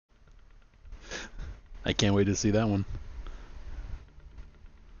I can't wait to see that one.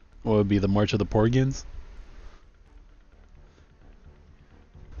 What would be the March of the Porgians?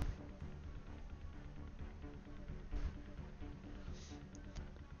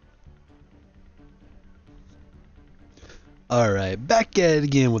 Alright, back at it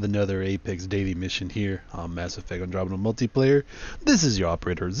again with another Apex daily mission here on Mass Effect Andromeda Multiplayer. This is your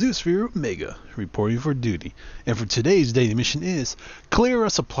operator Zoosphere Omega, reporting for duty. And for today's daily mission is clear a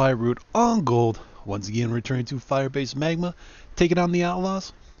supply route on gold, once again returning to Firebase Magma, taking on the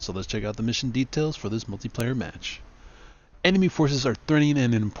Outlaws. So let's check out the mission details for this multiplayer match. Enemy forces are threatening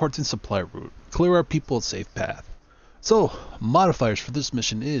an important supply route. Clear our people a safe path. So, modifiers for this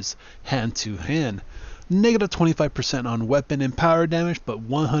mission is hand to hand. Negative 25% on weapon and power damage, but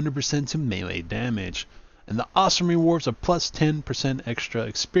 100% to melee damage. And the awesome rewards are plus 10% extra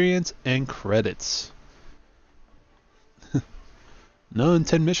experience and credits. None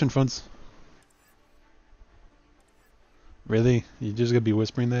 10 mission fronts. Really? You just gonna be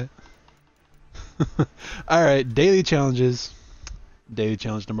whispering that? Alright, daily challenges. Daily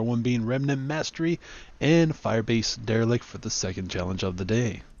challenge number 1 being Remnant Mastery and Firebase Derelict for the second challenge of the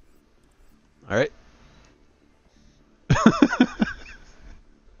day. Alright.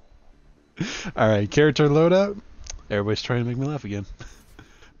 Alright, character loadout. Everybody's trying to make me laugh again.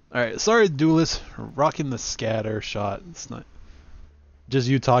 Alright, sorry duelist, rocking the scatter shot. It's not just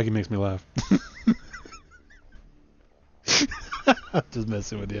you talking makes me laugh. Just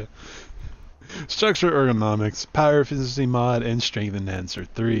messing with you. Structure ergonomics, power efficiency mod, and strength enhancer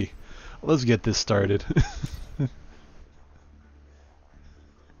 3. Let's get this started.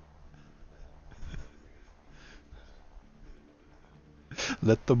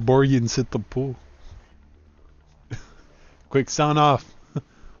 Let the Borgians hit the pool. Quick, sound off.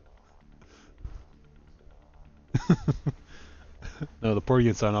 No, the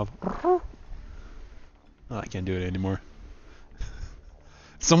Borgians sound off. Oh, I can't do it anymore.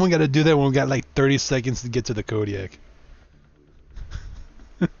 Someone got to do that when we got like 30 seconds to get to the Kodiak.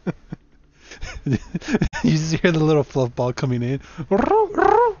 You just hear the little fluff ball coming in.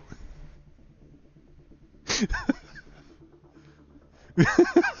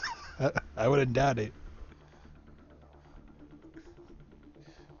 I wouldn't doubt it.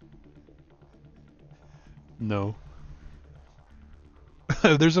 No.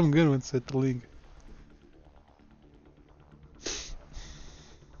 There's some good ones at the league.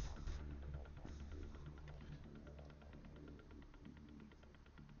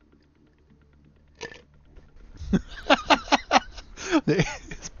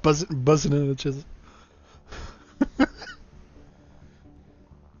 It's buzzing in the chisel.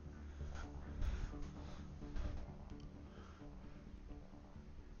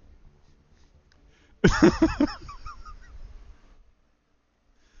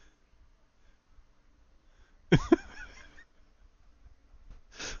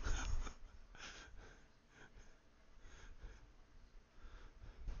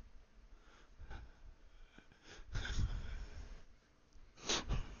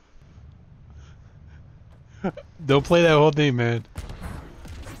 Don't play that whole thing, man.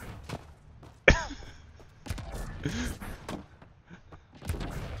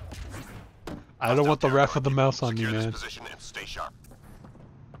 I don't want the wrath of the mouse on you, man.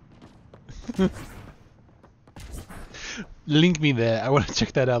 Link me that. I want to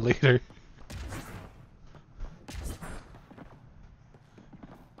check that out later.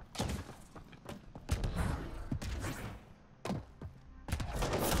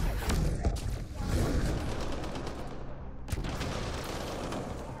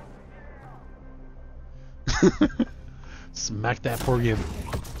 Smack that Porgian.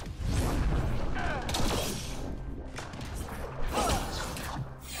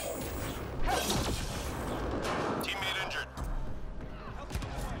 Teammate injured.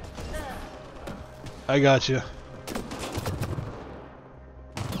 I got you.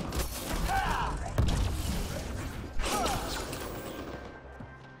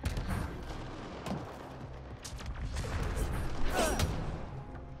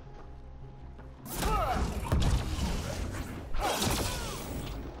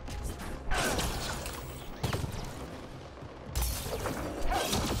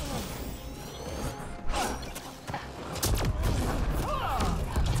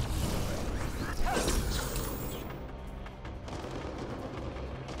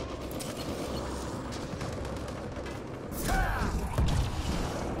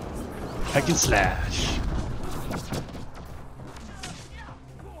 Hack and slash.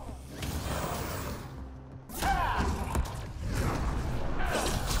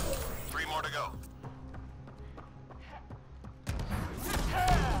 Three more to go.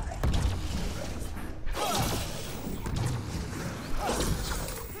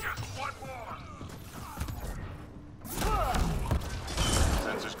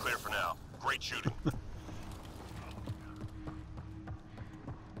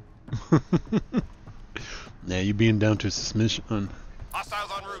 Nah, you being down to suspicion.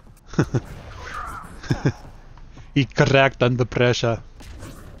 Hostiles en route. He cracked under pressure.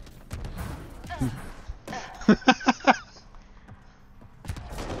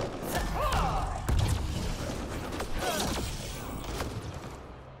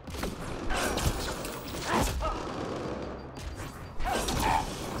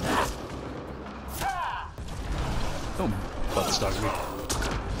 Don't butt stock me.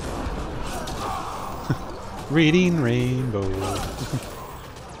 Reading Rainbow.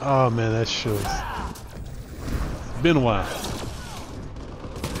 Oh man, that shows. It's been a while.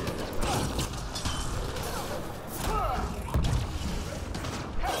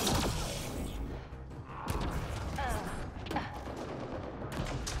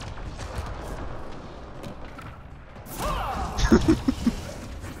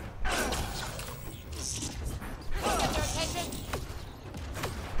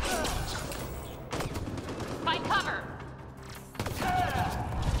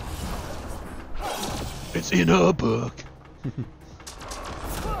 It's in a book.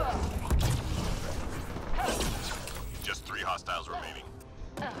 Just 3 hostiles remaining.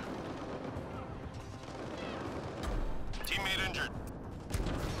 Teammate injured.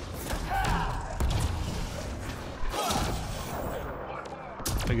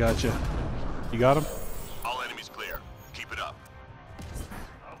 I got you. You got him? All enemies clear. Keep it up.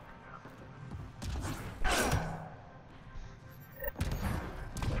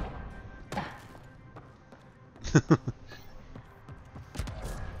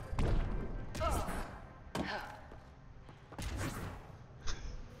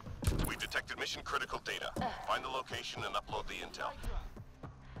 We've detected mission critical data. Find the location and upload the intel.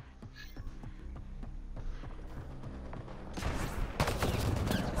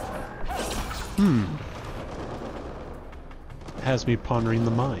 Has me pondering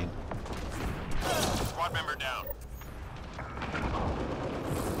the mine. Squad member down.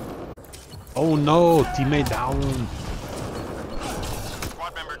 Oh no, teammate down.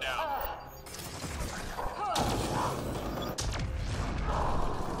 Squad member down.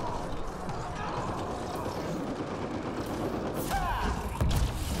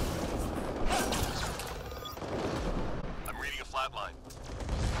 I'm reading a flatline.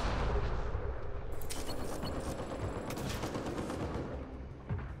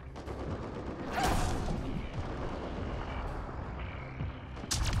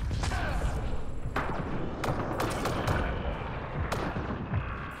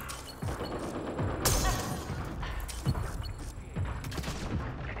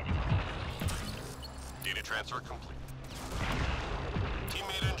 Data transfer complete.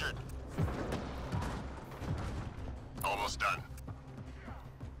 Teammate injured. Almost done.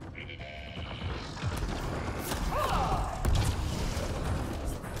 I'm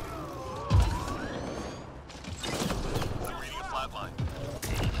reading a flatline.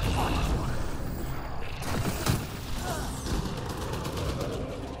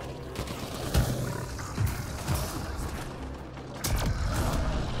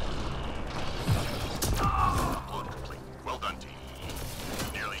 Upload complete. Well done, team.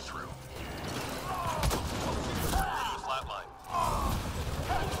 Nearly through. Reading a flatline.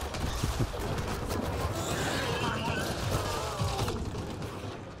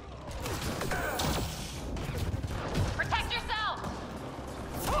 Protect yourself!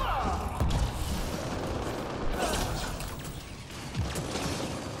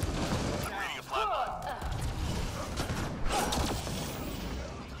 I'm reading a flatline.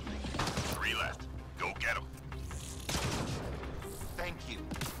 3 left. Go get 'em. Thank you.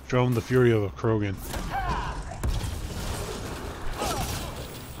 Drone the fury of a Krogan.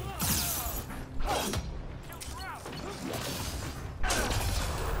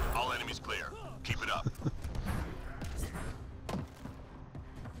 All enemies clear. Keep it up.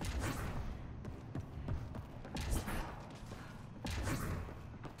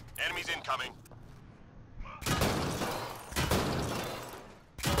 Enemies incoming.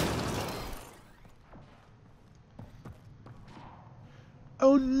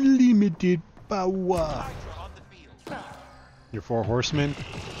 Unlimited power. Your 4 horsemen.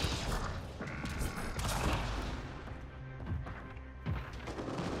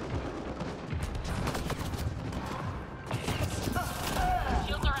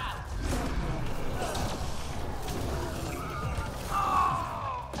 Shields are out.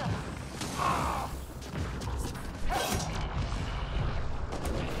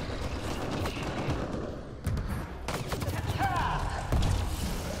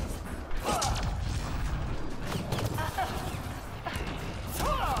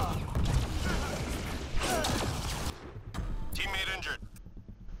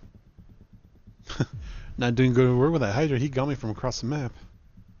 Not doing good work with that Hydra. He got me from across the map.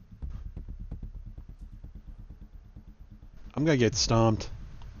 I'm gonna get stomped.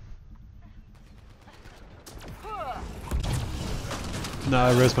 Nah,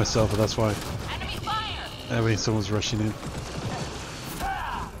 I res myself, but that's why. Enemy fire! I mean, someone's rushing in.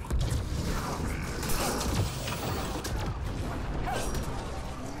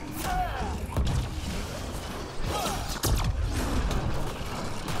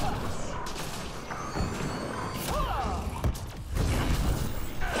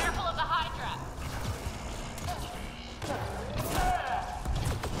 Careful of the Hydra!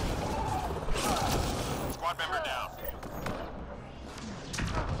 Squad member down.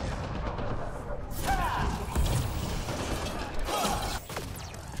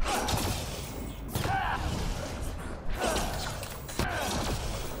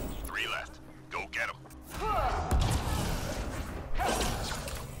 Three left. Go get them.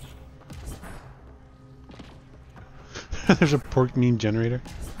 There's a pork meme generator.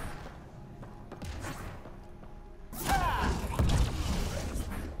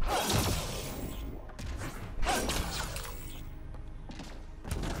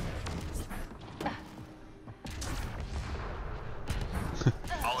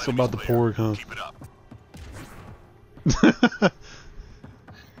 All So about the enemies clear. pork, huh? Keep it up.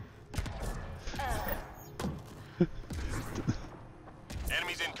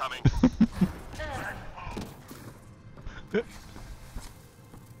 Enemies incoming.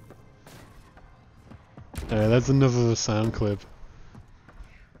 Alright, that's enough of a sound clip.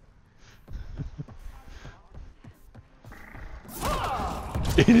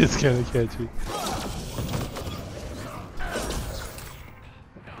 It is kind of catchy.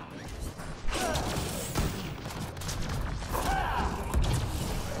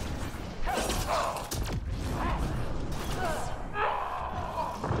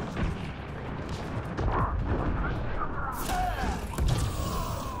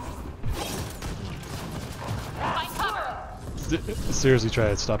 Find cover! Seriously, try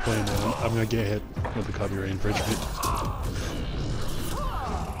it. Stop playing that. I'm gonna get hit with the copyright infringement.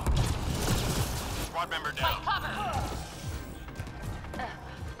 Squad member Find down. cover!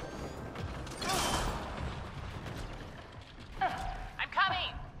 I'm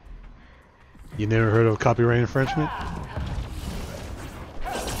coming! You never heard of copyright infringement?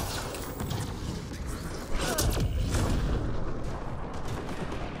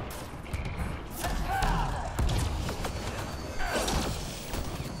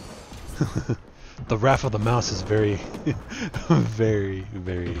 The wrath of the mouse is very, very,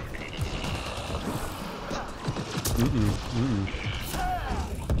 very.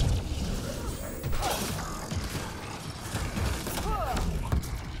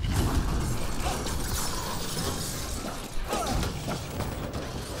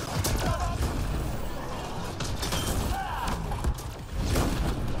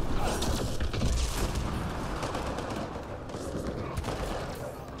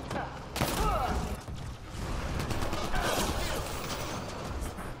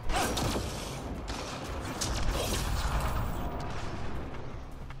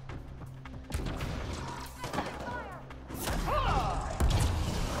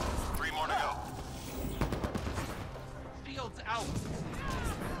 Three more to go. Fields out.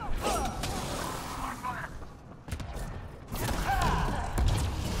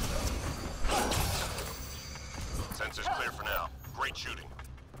 Sensors clear for now. Great shooting.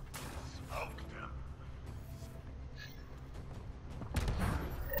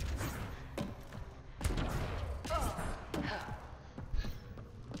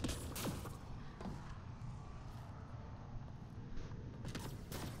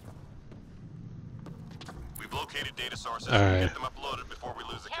 We've located data sources. All right. Get them uploaded before we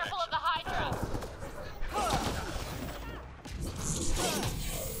lose the Careful connection. of the Hydra!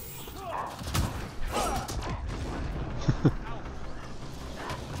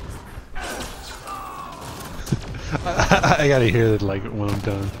 I gotta hear that like when I'm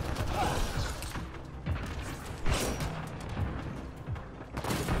done.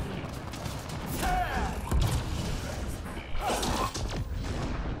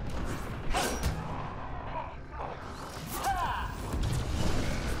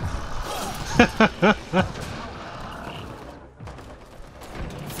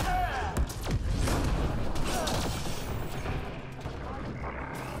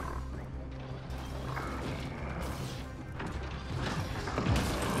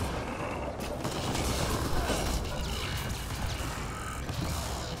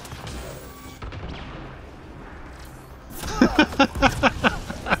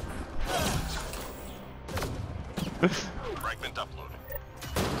 Fragment uploaded.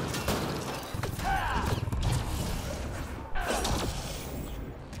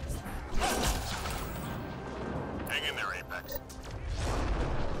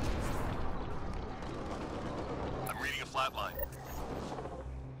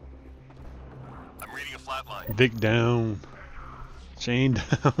 reading a flat line. Vic down. Shane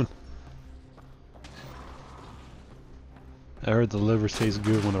down. I heard the liver tastes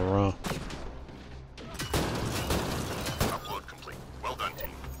good when they're raw. Upload complete. Well done, team.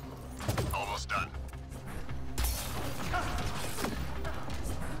 Almost done.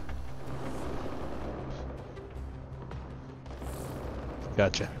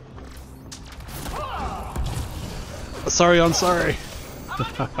 Gotcha. Sorry, I'm sorry.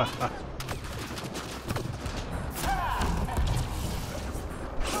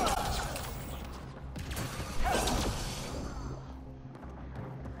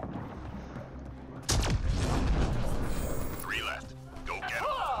 Three left. Go get 'em.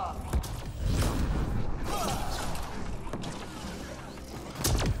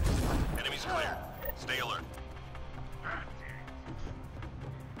 Enemies clear. Stay alert.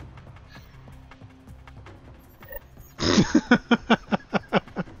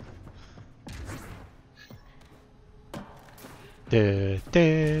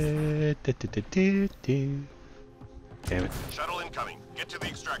 Damn it. Shuttle incoming. Get to the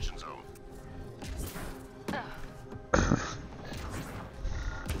extraction zone.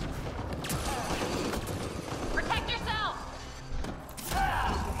 Protect yourself!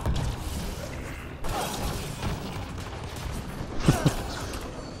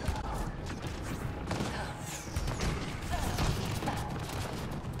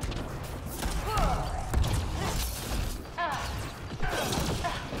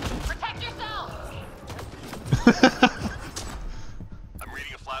 Protect yourself! I'm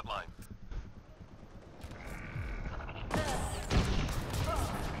reading a flat line.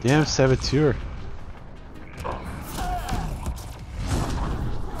 Damn, Saboteur.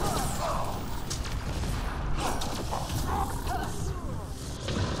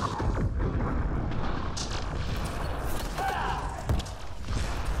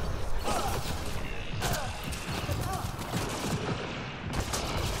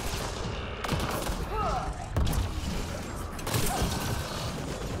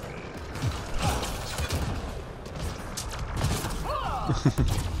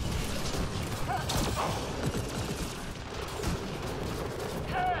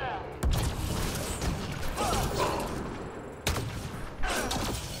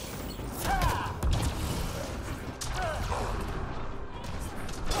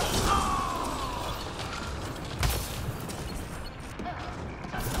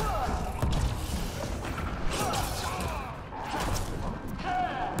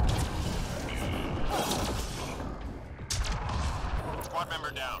 Squad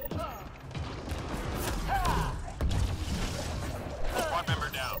member down. Squad member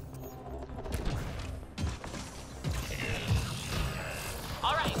down.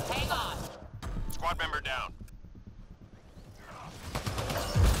 All right, hang on. Squad member down.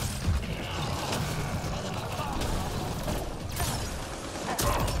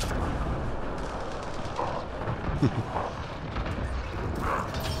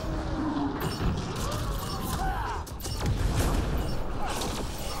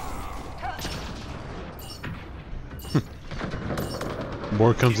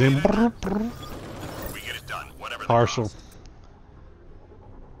 More comes in. We get it done. Whatever the Partial. cost.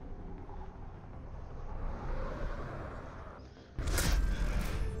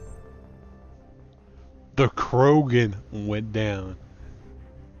 The Krogan went down.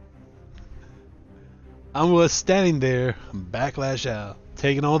 I was standing there, backlash out,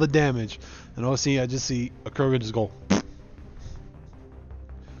 taking all the damage, and all of a sudden I just see a Krogan just go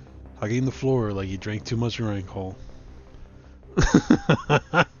hugging the floor like he drank too much Rancol.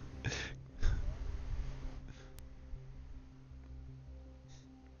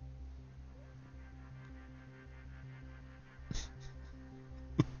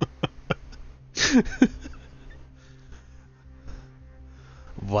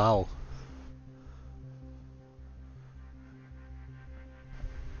 Wow.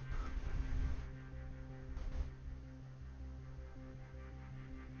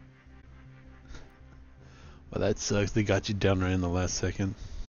 Well, that sucks. They got you down right in the last second.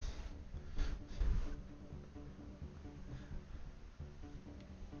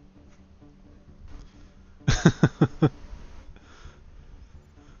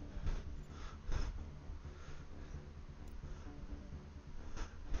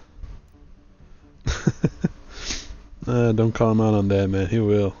 Don't call him out on that, man. He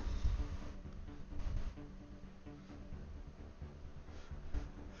will.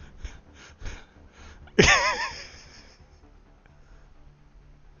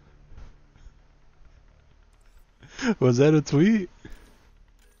 Was that a tweet?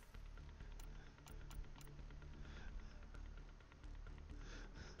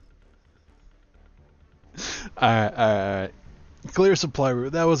 Alright. Clear supply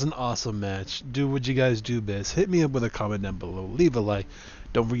route. That was an awesome match. Do what you guys do best. Hit me up with a comment down below. Leave a like.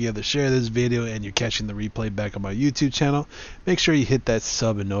 Don't forget to share this video, and you're catching the replay back on my YouTube channel. Make sure you hit that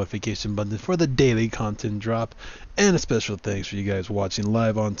sub and notification button for the daily content drop. And a special thanks for you guys watching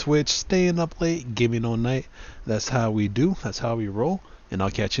live on Twitch, staying up late, gaming all night. That's how we do. That's how we roll. And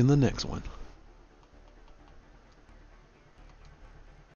I'll catch you in the next one.